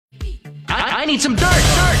I need some dirt.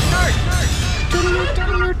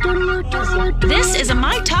 This is a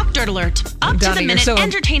My Talk Dirt Alert. Up to the minute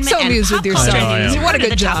entertainment so and amused pop with yourself. culture. What a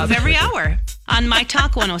good job. Of every hour on My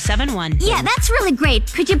Talk 107.1. Yeah, that's really great.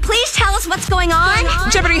 Could you please tell us what's going on?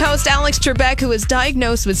 Jeopardy host Alex Trebek, who was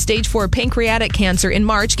diagnosed with stage 4 pancreatic cancer in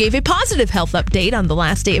March, gave a positive health update on the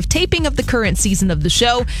last day of taping of the current season of the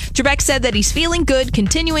show. Trebek said that he's feeling good,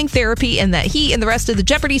 continuing therapy, and that he and the rest of the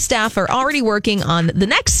Jeopardy staff are already working on the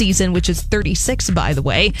next season, which is 36, by the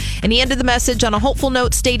way. And he ended the message on a hopeful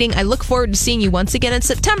note stating, "I look forward to seeing you once again in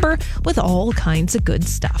September with all kinds of good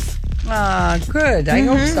stuff." Good. I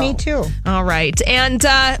hope so. Me too. All right. And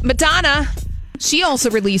Madonna, she also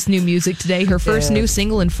released new music today. Her first new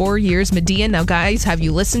single in 4 years, Medea. Now, guys, have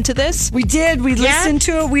you listened to this? We did. We listened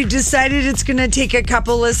to it. We decided it's going to take a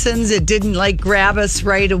couple listens. It didn't grab us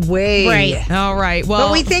right away. Right. All right. Well,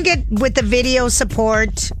 But we think it with the video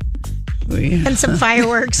support and some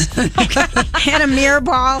fireworks and a mirror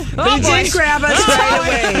ball. It didn't grab us right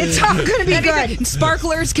away. It's all going to be good.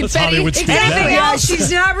 Sparklers, confetti. Hollywood speak. Exactly. Yeah, she's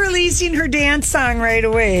not releasing her dance song right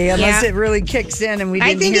away unless it really kicks in and we I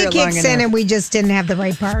didn't think hear it it long kicks in enough. and we just didn't have the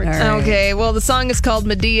right parts. Okay, well, the song is called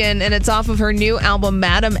Medea, and it's off of her new album,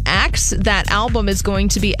 Madam X. That album is going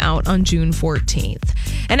to be out on June 14th.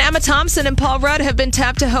 And Emma Thompson and Paul Rudd have been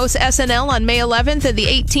tapped to host SNL on May 11th and the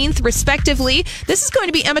 18th, respectively. This is going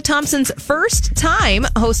to be Emma Thompson's first time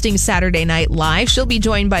hosting Saturday Night Live. She'll be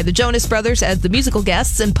joined by the Jonas Brothers as the musical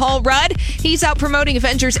guests, and Paul Rudd, he's out promoting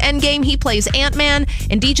Avengers Endgame. He plays Ant-Man,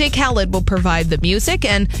 and DJ Khaled will provide the music.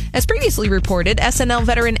 And as previously reported, SNL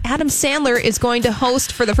veteran Adam Sandler is going to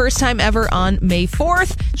host for the first time ever on May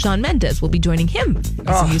 4th. Shawn Mendes will be joining him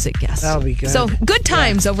as a music guest. That'll be good. So good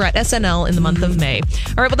times over at SNL in the month of May.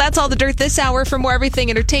 All right, well, that's all the dirt this hour. For more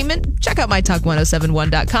everything entertainment, check out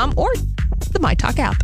mytalk1071.com or the MyTalk app.